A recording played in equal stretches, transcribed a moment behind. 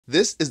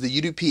This is the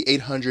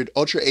UDP800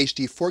 Ultra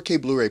HD 4K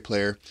Blu-ray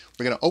player.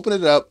 We're going to open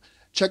it up,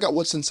 check out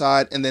what's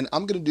inside, and then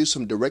I'm going to do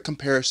some direct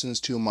comparisons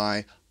to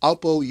my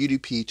Oppo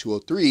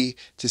UDP203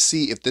 to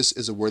see if this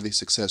is a worthy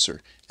successor.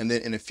 And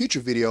then in a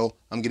future video,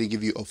 I'm going to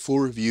give you a full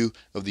review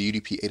of the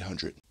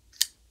UDP800.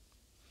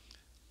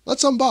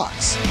 Let's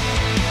unbox.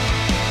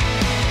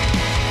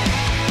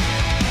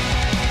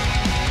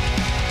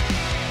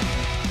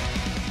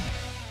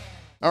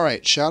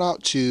 Alright, shout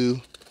out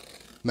to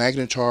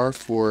Magnetar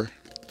for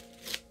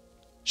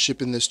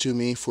shipping this to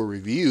me for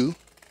review.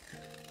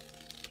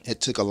 It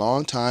took a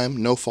long time,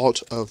 no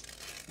fault of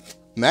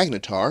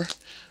Magnetar,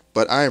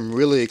 but I am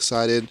really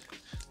excited.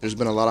 There's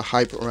been a lot of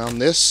hype around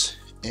this,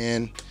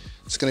 and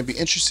it's going to be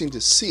interesting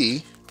to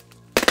see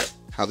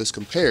how this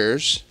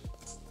compares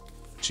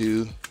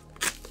to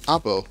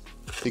Oppo,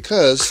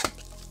 because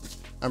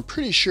I'm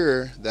pretty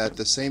sure that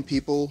the same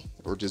people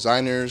or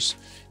designers,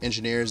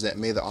 engineers that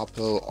made the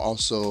Oppo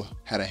also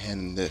had a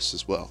hand in this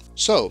as well.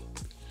 So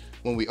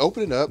when we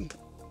open it up,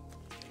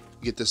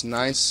 you get this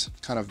nice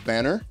kind of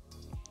banner,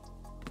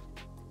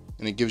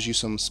 and it gives you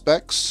some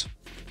specs.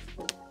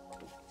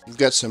 You've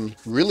got some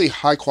really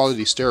high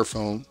quality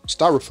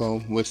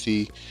styrofoam with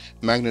the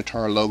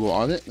Magnetar logo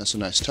on it. That's a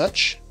nice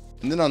touch.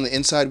 And then on the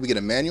inside we get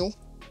a manual.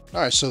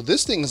 All right, so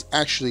this thing is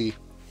actually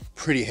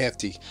pretty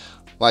hefty.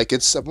 Like, I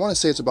want to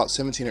say it's about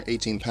 17 or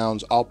 18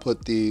 pounds. I'll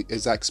put the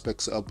exact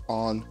specs up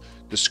on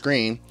the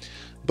screen.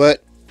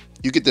 But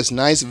you get this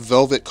nice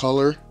velvet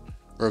color,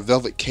 or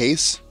velvet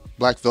case,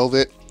 black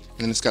velvet,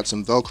 and it's got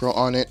some Velcro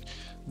on it.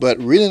 But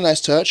really nice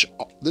touch.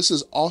 This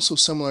is also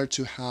similar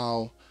to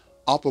how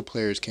Oppo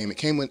players came. It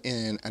came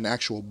in an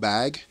actual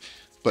bag,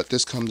 but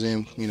this comes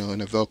in, you know,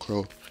 in a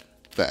Velcro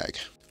bag.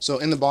 So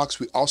in the box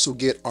we also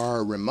get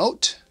our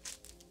remote.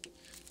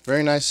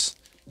 Very nice,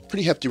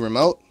 pretty hefty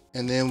remote.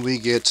 And then we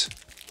get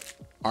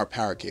our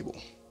power cable.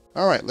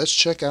 All right, let's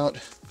check out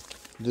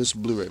this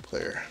Blu-ray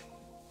player.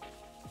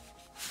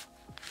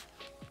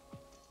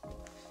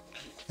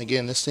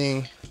 Again, this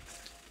thing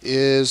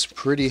is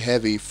pretty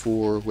heavy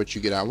for what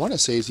you get. I want to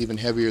say it's even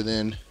heavier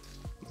than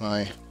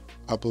my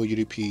Oppo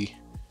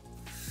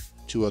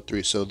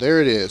UDP203. So there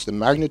it is, the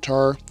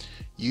Magnetar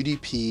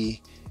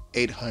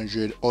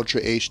UDP800 Ultra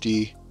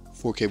HD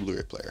 4K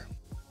Blu-ray player.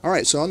 All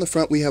right, so on the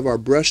front we have our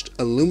brushed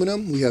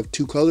aluminum. We have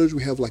two colors.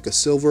 We have like a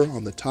silver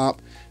on the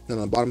top, and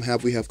on the bottom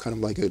half we have kind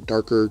of like a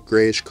darker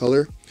grayish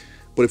color.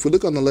 But if we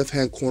look on the left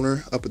hand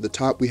corner up at the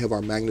top, we have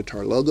our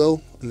Magnetar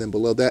logo, and then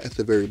below that at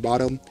the very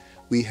bottom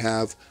we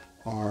have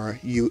our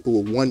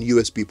one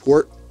USB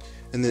port,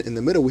 and then in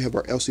the middle we have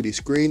our LCD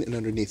screen, and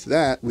underneath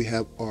that we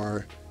have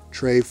our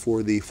tray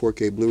for the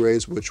 4K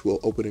Blu-rays, which will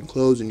open and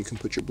close, and you can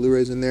put your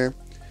Blu-rays in there.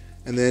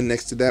 And then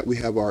next to that we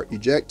have our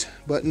eject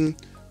button,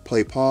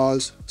 play,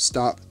 pause,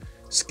 stop,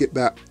 skip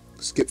back,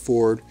 skip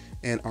forward,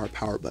 and our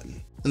power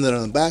button. And then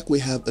on the back we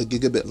have a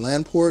gigabit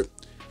LAN port.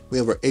 We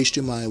have our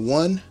HDMI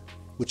 1,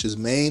 which is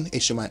main,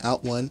 HDMI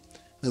out 1, and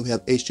then we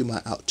have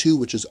HDMI out 2,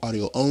 which is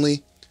audio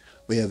only.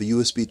 We have a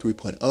USB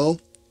 3.0,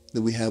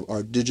 then we have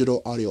our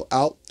digital audio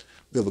out,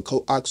 we have a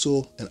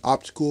coaxial and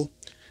optical.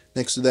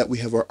 Next to that we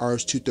have our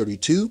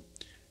RS-232,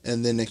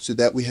 and then next to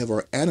that we have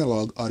our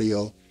analog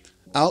audio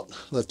out,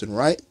 left and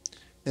right,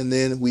 and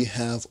then we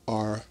have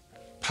our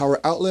power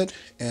outlet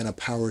and a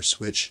power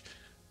switch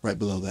right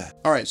below that.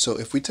 All right, so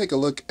if we take a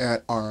look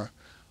at our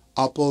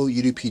Oppo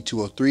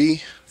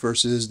UDP203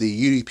 versus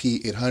the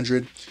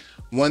UDP800,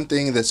 one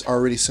thing that's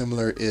already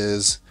similar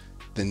is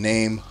the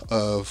name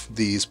of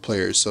these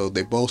players. So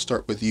they both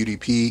start with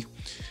UDP,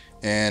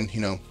 and you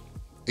know,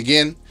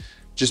 again,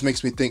 just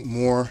makes me think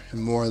more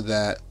and more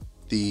that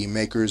the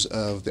makers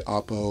of the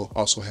Oppo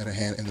also had a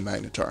hand in the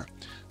Magnetar.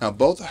 Now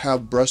both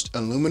have brushed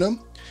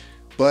aluminum,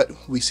 but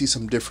we see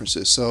some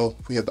differences. So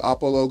we have the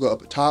Oppo logo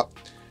up at top,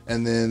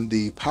 and then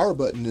the power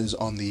button is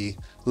on the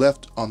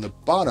left on the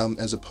bottom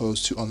as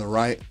opposed to on the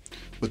right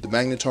with the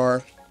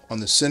Magnetar. On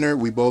the center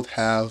we both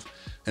have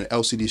an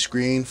LCD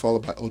screen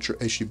followed by Ultra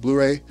HD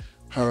Blu-ray.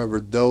 However,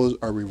 those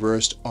are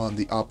reversed on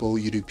the Oppo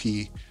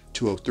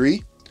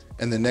UDP203.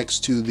 And then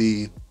next to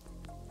the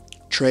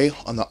tray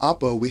on the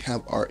Oppo we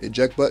have our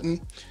eject button,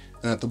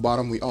 and at the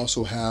bottom we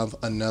also have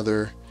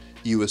another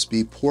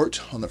USB port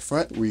on the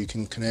front where you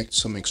can connect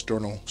some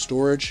external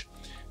storage.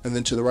 And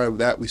then to the right of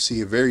that we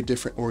see a very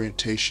different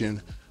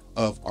orientation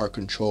of our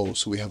controls.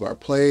 So we have our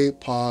play,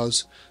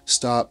 pause,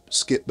 stop,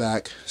 skip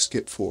back,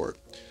 skip forward.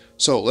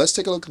 So let's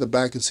take a look at the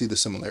back and see the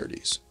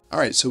similarities. All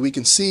right, so we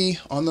can see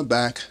on the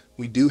back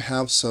we do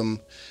have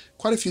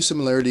quite a few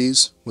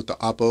similarities with the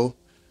Oppo,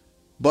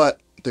 but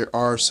there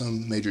are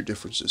some major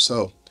differences.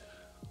 So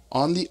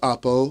on the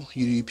Oppo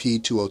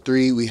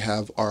UDP203 we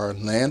have our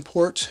LAN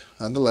port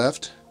on the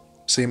left,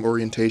 same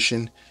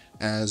orientation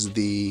as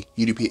the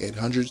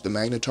UDP800, the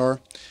Magnetar.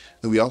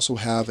 Then we also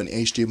have an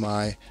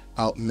HDMI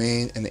out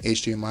main and an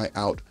HDMI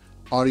out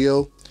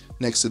audio.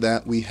 Next to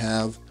that we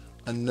have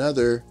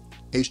another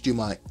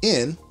HDMI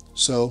in,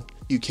 so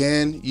you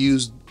can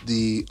use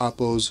the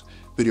Oppo's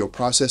video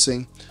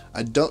processing.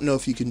 I don't know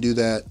if you can do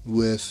that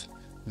with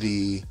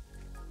the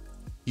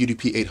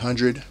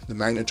UDP800, the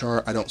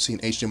Magnetar. I don't see an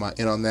HDMI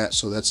in on that,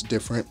 so that's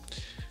different.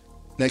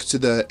 Next to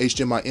the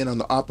HDMI in on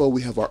the Oppo,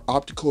 we have our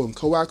optical and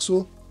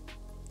coaxial.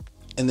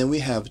 And then we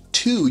have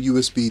two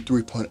USB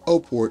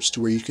 3.0 ports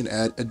to where you can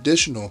add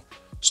additional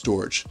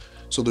storage.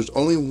 So there's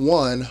only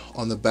one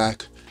on the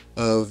back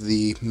of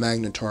the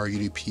Magnetar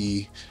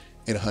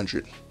UDP800.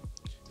 And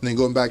then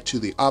going back to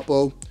the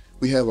Oppo,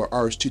 we have our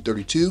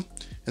RS-232,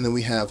 and then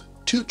we have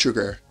two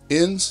trigger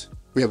ins.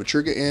 We have a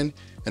trigger in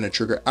and a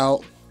trigger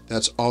out.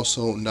 That's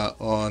also not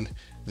on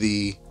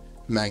the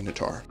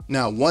Magnetar.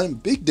 Now, one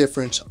big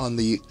difference on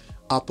the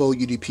Oppo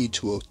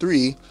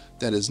UDP203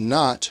 that is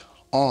not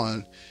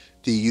on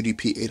the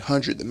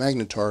UDP800, the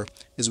Magnetar,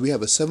 is we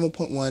have a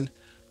 7.1,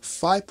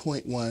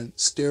 5.1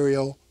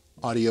 stereo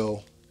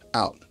audio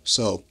out.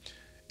 So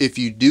if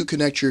you do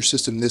connect your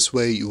system this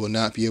way, you will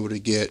not be able to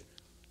get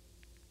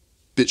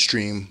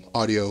bitstream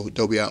audio,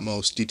 Dolby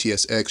Atmos,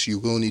 DTS:X. You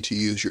will need to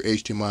use your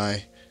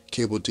HDMI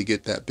cable to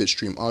get that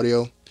bitstream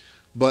audio.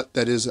 But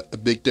that is a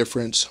big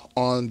difference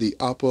on the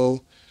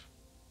Oppo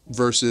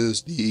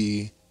versus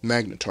the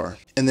Magnetar.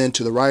 And then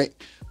to the right,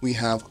 we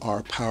have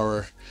our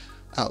power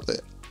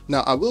outlet.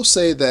 Now, I will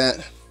say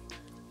that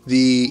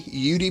the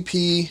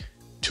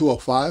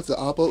UDP205, the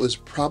Oppo, is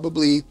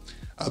probably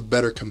a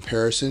better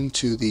comparison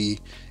to the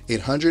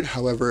 800.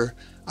 However,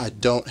 I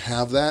don't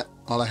have that.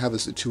 All I have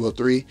is the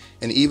 203,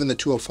 and even the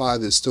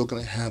 205 is still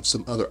going to have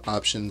some other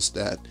options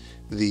that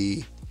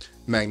the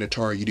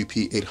Magnetar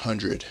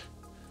UDP800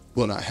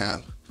 will not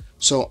have.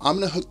 So I'm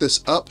going to hook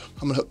this up.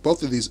 I'm going to hook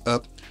both of these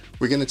up.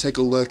 We're going to take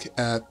a look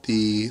at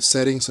the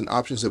settings and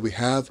options that we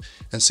have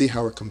and see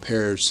how it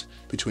compares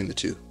between the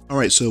two. All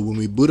right, so when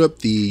we boot up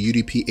the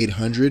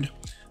UDP800,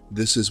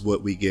 this is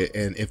what we get.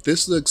 And if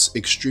this looks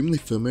extremely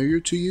familiar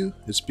to you,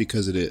 it's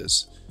because it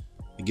is.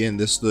 Again,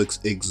 this looks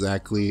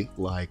exactly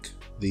like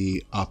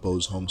the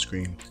Oppo's home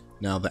screen.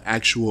 Now, the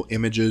actual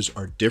images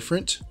are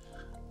different,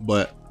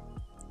 but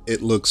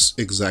it looks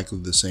exactly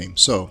the same.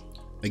 So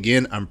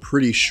again, I'm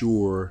pretty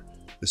sure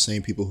the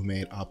same people who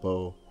made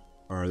Oppo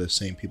are the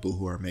same people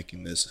who are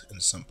making this in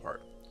some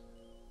part.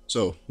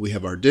 So we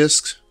have our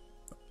discs,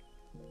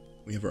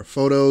 we have our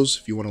photos.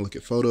 If you want to look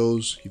at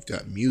photos, you've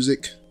got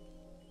music,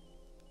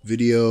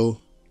 video,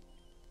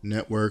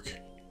 network,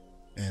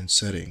 and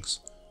settings.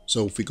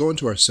 So if we go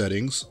into our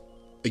settings,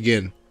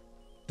 again,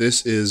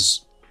 this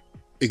is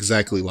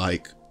exactly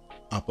like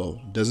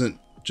Oppo. It doesn't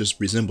just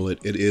resemble it,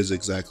 it is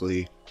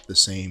exactly the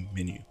same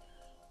menu.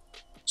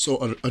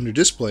 So under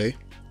display,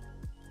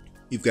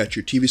 you've got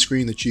your TV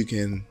screen that you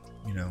can,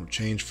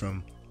 change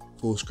from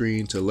full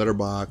screen to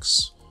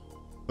letterbox,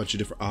 a bunch of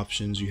different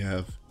options. You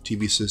have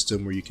TV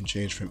system where you can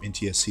change from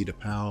NTSC to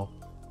PAL.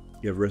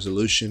 You have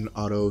resolution,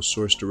 auto,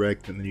 source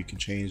direct, and then you can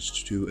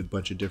change to a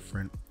bunch of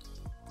different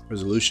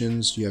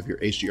resolutions. You have your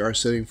HDR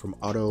setting from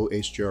auto,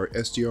 HDR,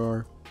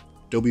 SDR,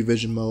 Dolby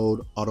Vision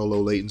mode, auto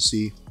low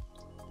latency,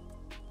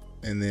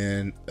 and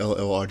then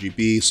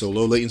LLRGB. So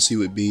low latency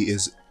would be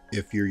is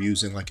if you're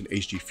using like an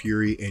HD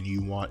Fury and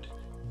you want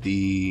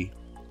the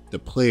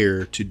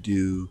player to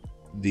do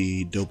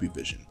the Dolby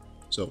Vision.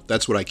 So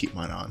that's what I keep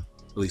mine on,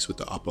 at least with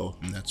the Oppo,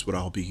 and that's what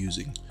I'll be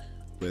using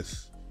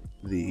with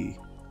the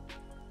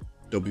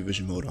Dolby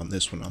Vision mode on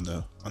this one on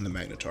the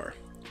Magnetar.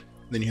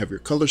 And then you have your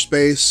color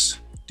space,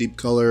 deep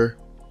color.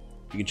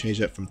 You can change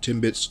that from 10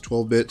 bits to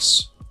 12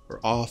 bits or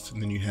off,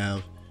 and then you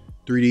have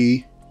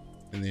 3D,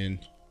 and then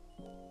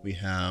we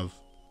have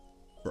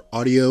for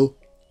audio,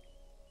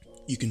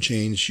 you can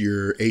change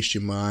your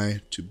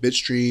HDMI to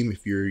bitstream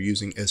if you're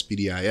using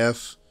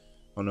SPDIF.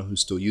 I don't know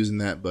who's still using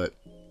that, but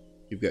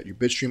you've got your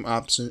bitstream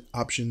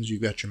options.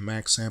 You've got your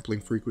max sampling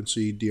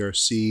frequency,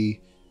 DRC,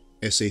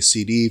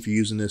 SACD. If you're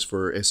using this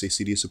for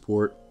SACD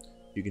support,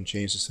 you can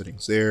change the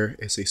settings there.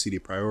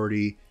 SACD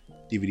priority,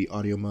 DVD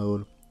audio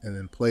mode, and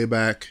then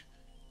playback.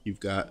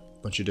 You've got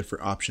a bunch of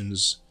different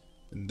options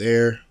in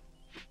there.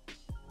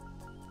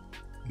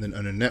 And then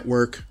under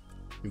network,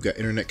 you've got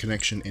internet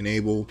connection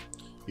enable.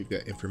 You've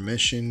got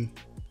information,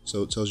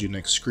 so it tells you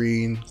next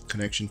screen,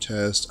 connection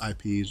test,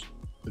 IP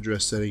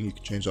address setting. You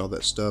can change all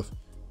that stuff.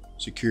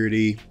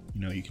 Security,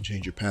 you can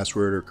change your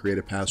password or create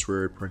a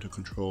password, parental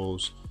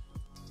controls,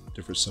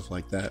 different stuff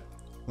like that.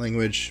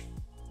 Language,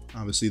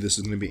 obviously this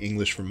is going to be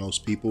English for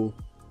most people.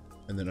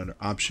 And then under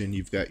option,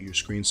 you've got your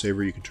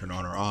screensaver. You can turn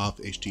on or off,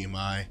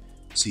 HDMI,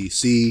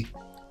 CC,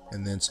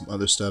 and then some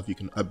other stuff you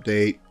can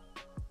update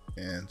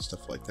and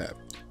stuff like that.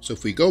 So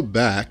if we go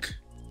back,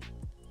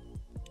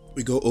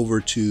 we go over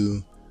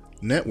to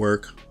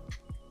network,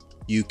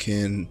 you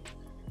can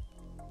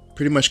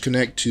pretty much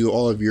connect to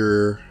all of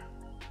your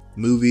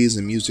movies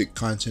and music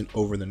content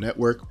over the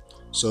network.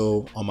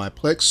 So on my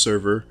Plex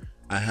server,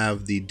 I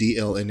have the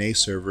DLNA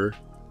server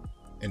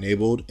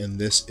enabled, and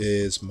this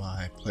is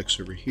my Plex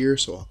server here.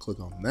 So I'll click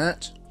on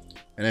that,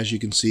 and as you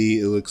can see,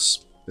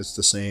 it's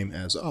the same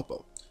as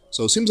Oppo.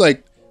 So it seems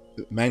like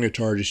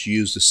Magnetar just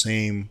used the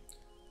same,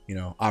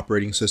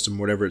 operating system,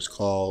 whatever it's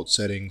called,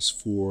 settings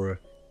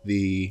for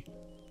the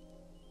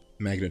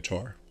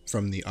Magnetar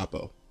from the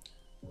Oppo.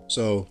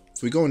 So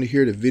if we go into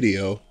here to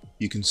video,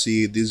 you can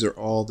see these are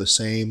all the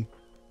same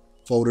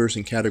folders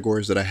and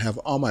categories that I have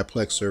on my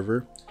Plex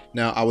server.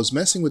 Now, I was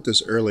messing with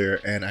this earlier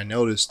and I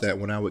noticed that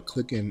when I would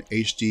click in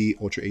HD,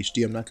 Ultra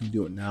HD, I'm not going to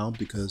do it now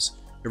because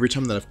every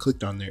time that I've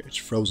clicked on there, it's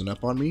frozen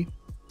up on me.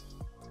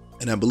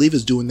 And I believe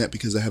it's doing that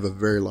because I have a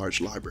very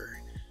large library.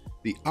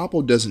 The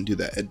Oppo doesn't do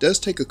that. It does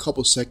take a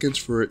couple seconds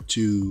for it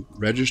to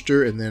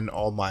register and then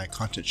all my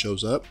content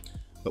shows up.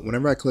 But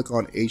whenever I click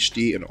on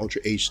HD and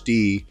Ultra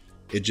HD,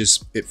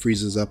 it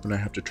freezes up and I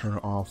have to turn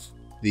off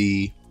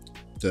the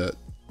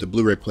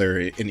Blu-ray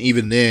player. And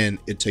even then,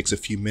 it takes a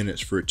few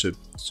minutes for it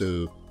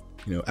to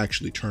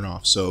actually turn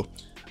off. So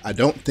I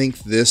don't think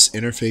this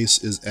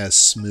interface is as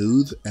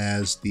smooth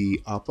as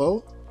the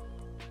Oppo.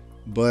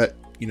 But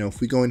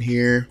if we go in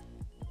here,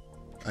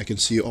 I can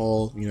see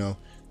all,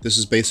 this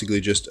is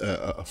basically just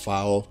a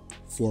file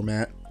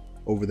format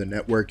over the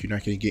network. You're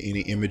not going to get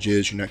any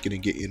images. You're not going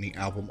to get any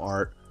album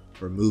art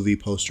or movie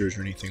posters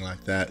or anything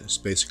like that. It's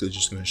basically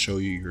just going to show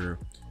you your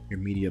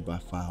media by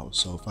file.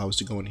 So if I was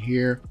to go in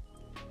here,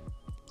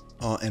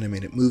 all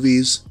animated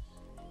movies,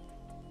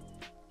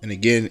 and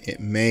again, it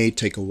may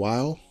take a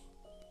while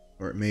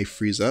or it may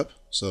freeze up.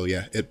 So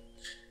yeah, it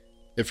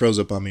froze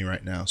up on me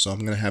right now. So I'm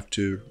going to have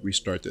to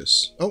restart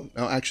this. Oh,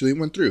 no, actually it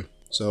went through.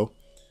 So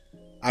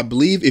I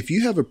believe if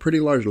you have a pretty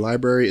large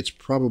library, it's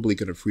probably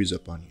going to freeze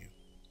up on you.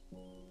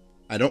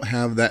 I don't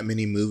have that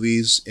many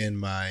movies in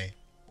my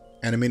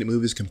animated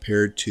movies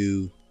compared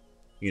to,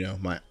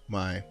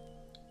 my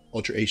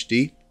Ultra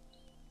HD.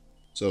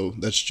 So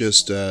that's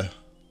just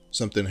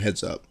something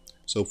heads up.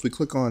 So if we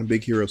click on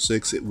Big Hero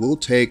 6,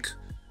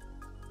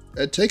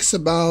 it takes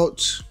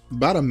about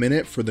a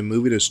minute for the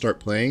movie to start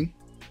playing.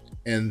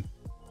 And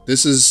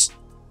this is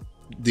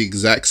the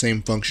exact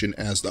same function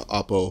as the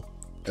Oppo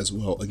as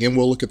well. Again,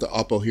 we'll look at the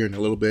Oppo here in a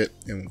little bit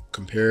and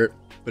compare it,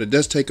 but it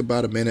does take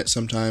about a minute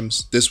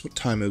sometimes. This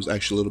time it was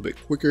actually a little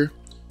bit quicker.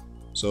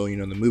 So, the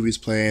movie's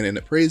playing and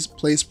it plays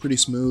pretty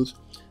smooth.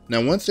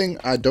 Now, one thing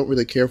I don't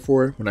really care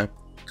for when I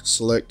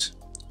select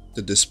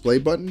the display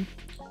button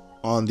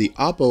on the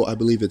Oppo, I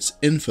believe it's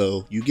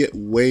info. You get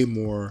way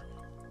more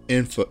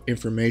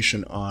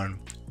information on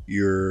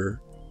your,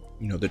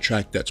 the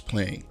track that's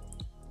playing.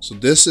 So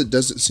this, it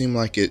doesn't seem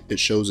like it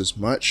shows as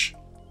much,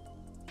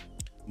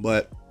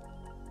 but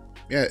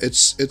yeah,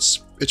 it's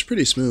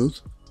pretty smooth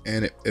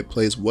and it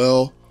plays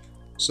well.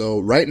 So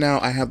right now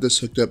I have this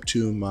hooked up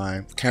to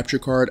my capture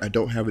card. I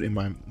don't have it in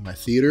my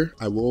theater.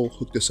 I will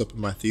hook this up in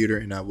my theater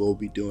and I will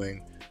be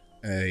doing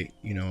a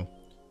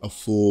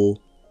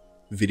full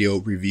video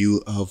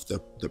review of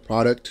the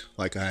product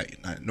like I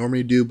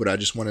normally do, but I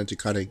just wanted to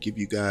kind of give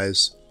you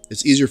guys,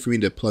 it's easier for me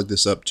to plug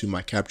this up to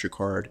my capture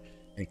card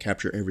and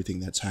capture everything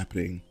that's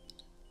happening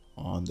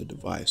on the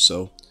device.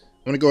 So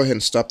I'm going to go ahead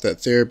and stop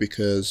that there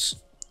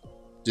because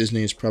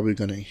Disney is probably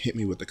going to hit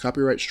me with a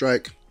copyright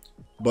strike.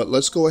 But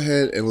let's go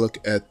ahead and look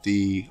at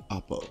the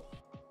Oppo.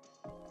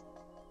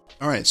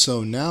 Alright,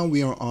 so now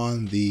we are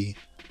on the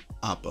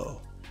Oppo.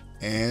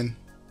 And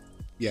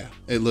yeah,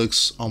 it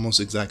looks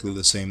almost exactly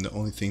the same. The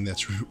only thing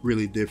that's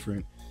really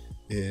different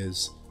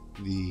is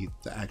the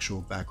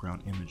actual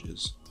background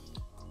images.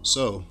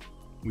 So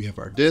we have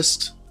our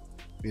discs,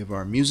 we have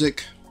our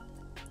music,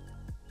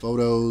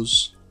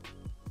 photos,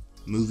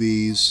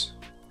 movies,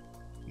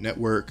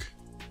 network,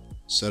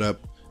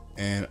 setup,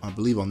 and I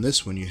believe on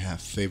this one you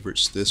have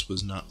favorites. This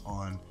was not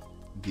on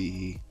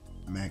the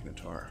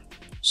Magnetar.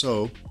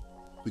 So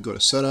we go to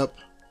setup,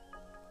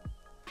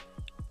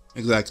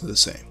 exactly the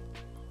same.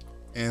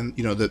 And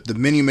the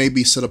menu may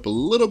be set up a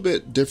little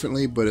bit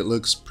differently, but it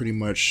looks pretty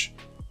much,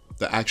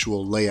 the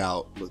actual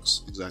layout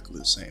looks exactly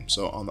the same.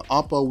 So on the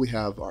Oppo, we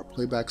have our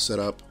playback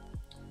setup.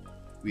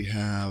 We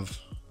have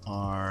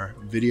our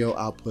video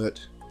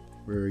output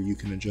where you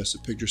can adjust the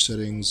picture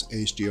settings,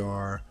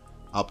 HDR,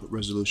 output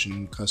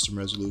resolution, custom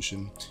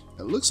resolution.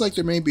 It looks like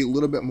there may be a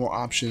little bit more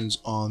options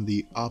on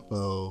the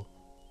Oppo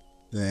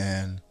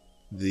than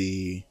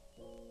the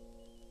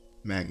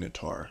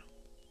Magnetar.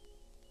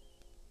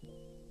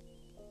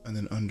 And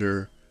then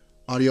under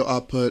audio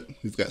output,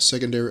 we've got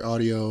secondary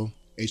audio,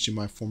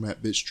 HDMI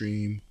format,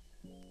 bitstream,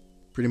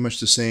 pretty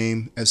much the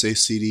same,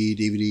 sacd,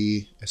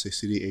 DVD,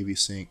 sacd, AV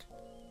sync,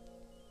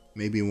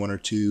 maybe one or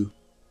two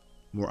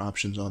more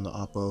options on the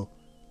Oppo.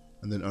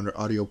 And then under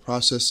audio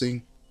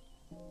processing,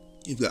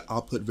 you've got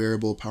output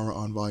variable, power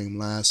on, volume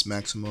last,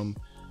 maximum,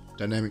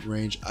 dynamic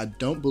range. I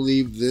don't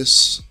believe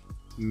this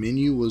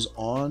menu was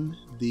on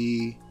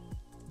the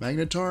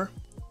Magnetar,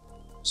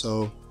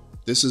 so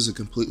this is a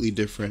completely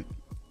different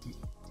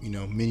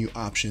menu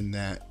option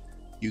that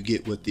you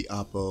get with the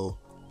Oppo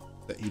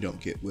that you don't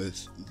get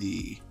with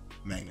the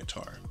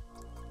Magnetar.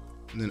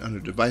 And then under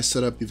device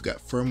setup, you've got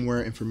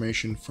firmware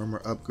information,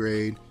 firmware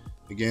upgrade.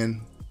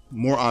 Again,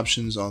 more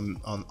options on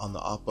the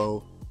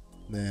Oppo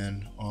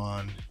than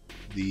on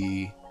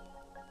the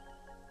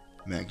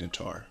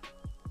Magnetar.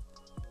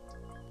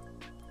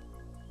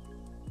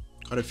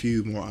 Quite a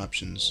few more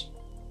options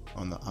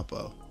on the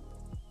Oppo.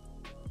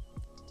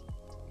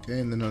 Okay,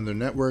 and then under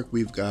network,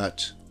 we've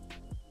got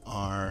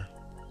our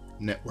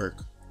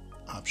network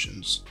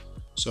options.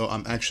 So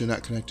I'm actually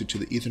not connected to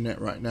the Ethernet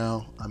right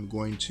now. I'm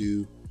going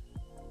to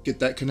get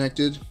that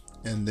connected,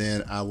 and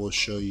then I will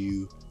show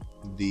you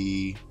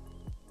the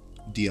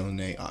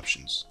DNA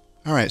options.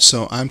 All right,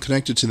 so I'm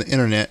connected to the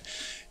internet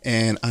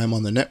and I'm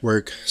on the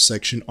network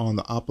section on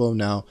the Oppo.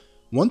 Now,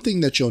 one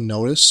thing that you'll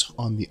notice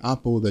on the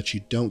Oppo that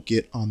you don't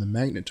get on the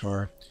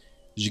Magnetar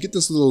is you get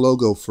this little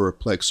logo for a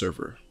Plex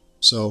server.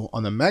 So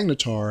on the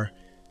Magnetar,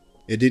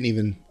 it didn't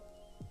even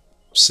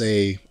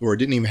say, or it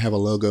didn't even have a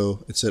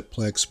logo. It said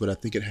Plex, but I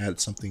think it had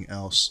something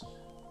else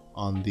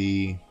on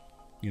the,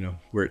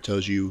 where it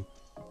tells you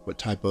what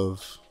type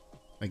of,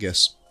 I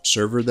guess,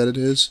 server that it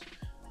is.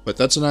 But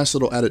that's a nice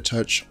little added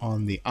touch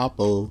on the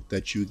Oppo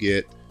that you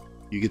get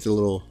the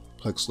little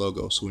Plex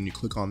logo. So when you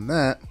click on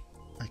that,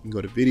 I can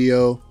go to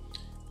video,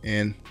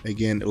 and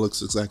again, it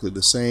looks exactly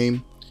the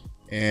same.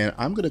 And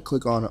I'm gonna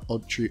click on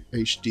Ultra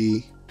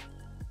HD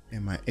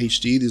and my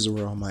HD. These are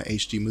where all my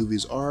HD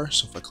movies are.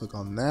 So if I click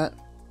on that,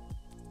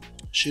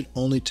 it should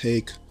only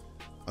take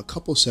a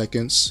couple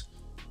seconds.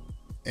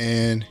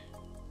 And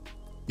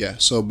yeah,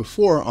 so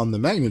before on the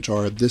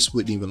Magnetar, this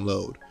wouldn't even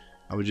load.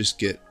 I would just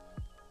get,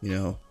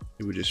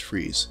 it would just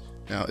freeze.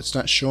 Now it's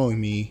not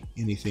showing me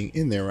anything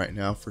in there right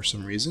now for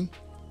some reason.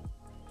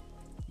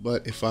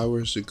 But if I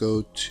was to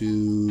go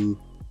to,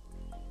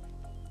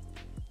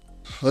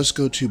 let's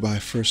go to by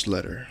first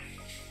letter,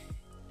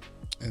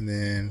 and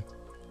then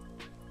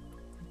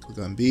click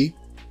on B,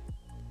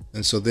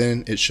 and so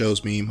then it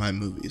shows me my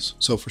movies.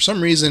 So for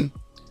some reason,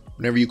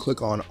 whenever you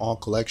click on all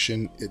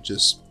collection, it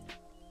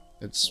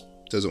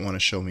doesn't want to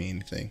show me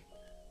anything.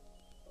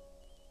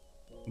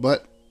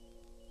 But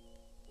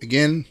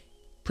again,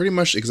 pretty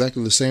much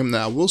exactly the same.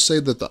 Now I will say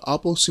that the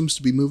Oppo seems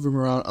to be moving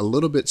around a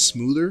little bit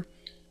smoother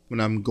when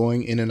I'm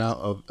going in and out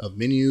of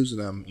menus,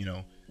 and I'm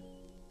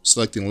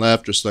selecting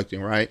left or selecting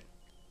right.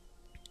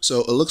 So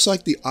it looks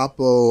like the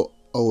Oppo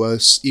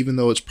OS, even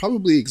though it's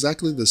probably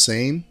exactly the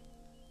same,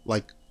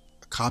 like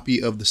a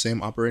copy of the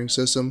same operating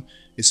system,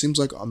 it seems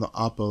like on the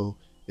Oppo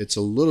it's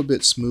a little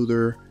bit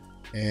smoother,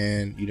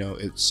 and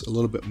it's a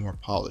little bit more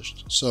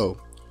polished. So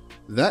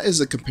that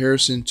is a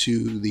comparison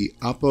to the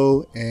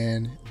Oppo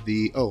and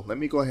the, let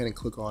me go ahead and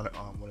click on it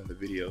on one of the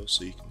videos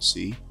so you can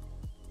see,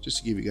 just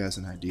to give you guys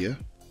an idea.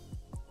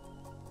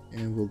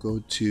 And we'll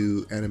go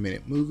to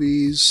animated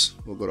movies.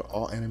 We'll go to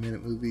all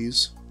animated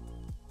movies.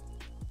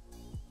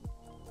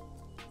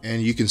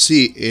 And you can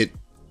see it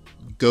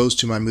goes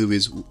to my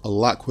movies a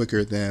lot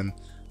quicker than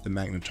the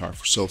Magnetar.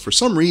 So for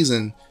some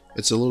reason,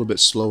 it's a little bit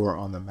slower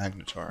on the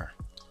Magnetar.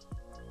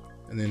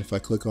 And then if I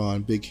click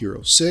on Big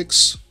Hero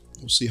 6,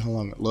 we'll see how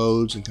long it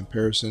loads in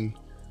comparison.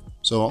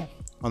 So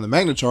on the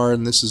Magnetar,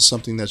 and this is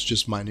something that's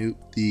just minute,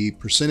 the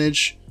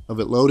percentage of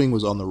it loading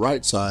was on the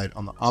right side.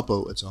 On the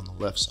Oppo, it's on the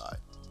left side.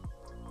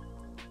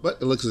 But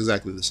it looks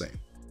exactly the same.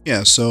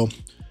 Yeah, so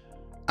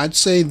I'd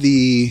say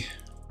the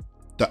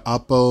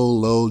Oppo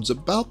loads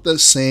about the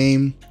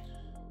same,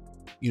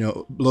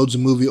 loads a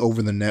movie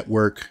over the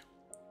network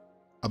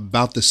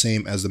about the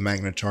same as the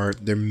Magnetar.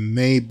 There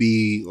may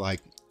be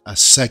like a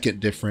second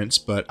difference,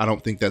 but I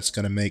don't think that's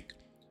going to make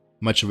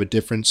much of a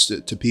difference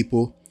to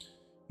people.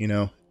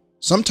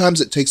 Sometimes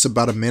it takes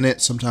about a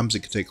minute, sometimes it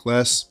could take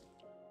less.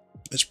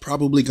 It's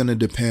probably going to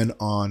depend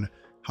on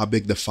how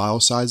big the file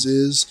size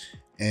is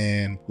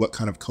and what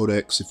kind of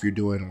codecs, if you're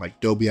doing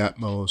like Dolby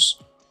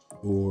Atmos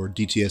or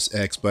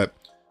DTS:X. But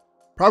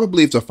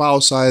probably if the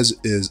file size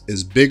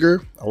is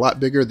bigger, a lot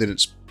bigger, then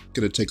it's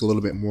going to take a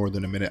little bit more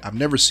than a minute. I've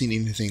never seen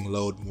anything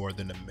load more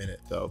than a minute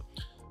though.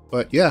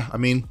 But yeah, I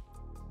mean,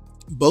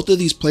 both of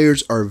these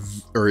players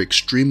are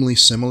extremely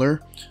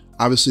similar.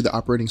 Obviously the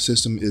operating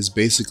system is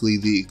basically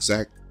the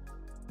exact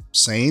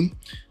same.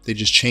 They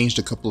just changed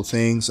a couple of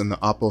things, and the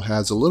Oppo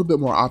has a little bit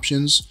more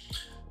options.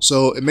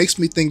 So it makes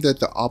me think that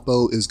the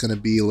Oppo is going to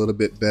be a little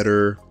bit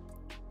better,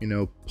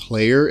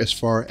 player as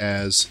far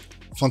as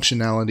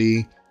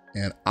functionality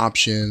and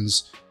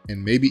options,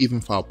 and maybe even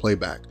file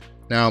playback.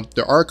 Now,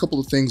 there are a couple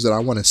of things that I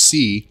want to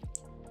see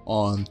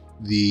on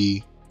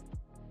the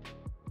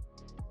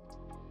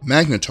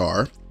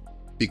Magnetar,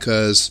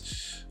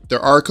 because there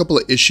are a couple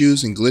of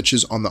issues and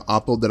glitches on the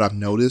Oppo that I've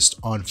noticed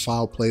on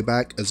file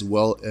playback, as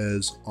well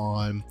as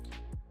on,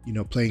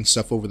 playing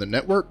stuff over the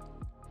network.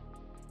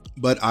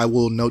 But I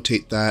will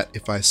notate that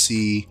if I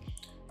see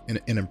an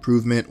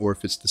improvement or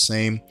if it's the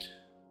same.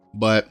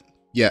 But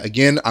yeah,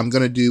 again, I'm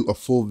going to do a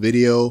full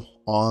video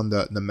on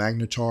the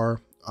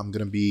Magnetar. I'm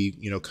going to be,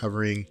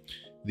 covering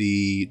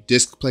the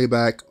disc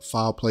playback,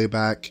 file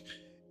playback,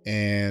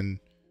 and,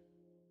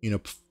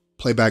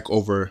 playback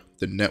over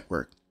the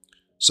network.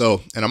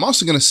 So, and I'm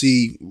also going to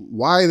see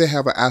why they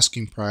have an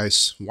asking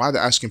price, why the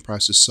asking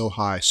price is so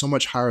high, so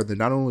much higher than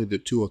not only the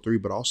 203,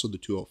 but also the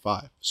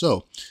 205.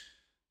 So,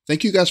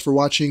 thank you guys for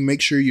watching.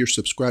 Make sure you're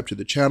subscribed to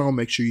the channel.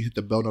 Make sure you hit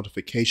the bell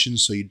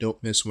notifications so you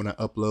don't miss when I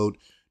upload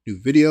new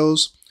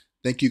videos.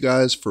 Thank you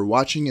guys for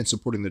watching and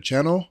supporting the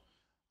channel.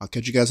 I'll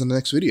catch you guys in the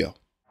next video.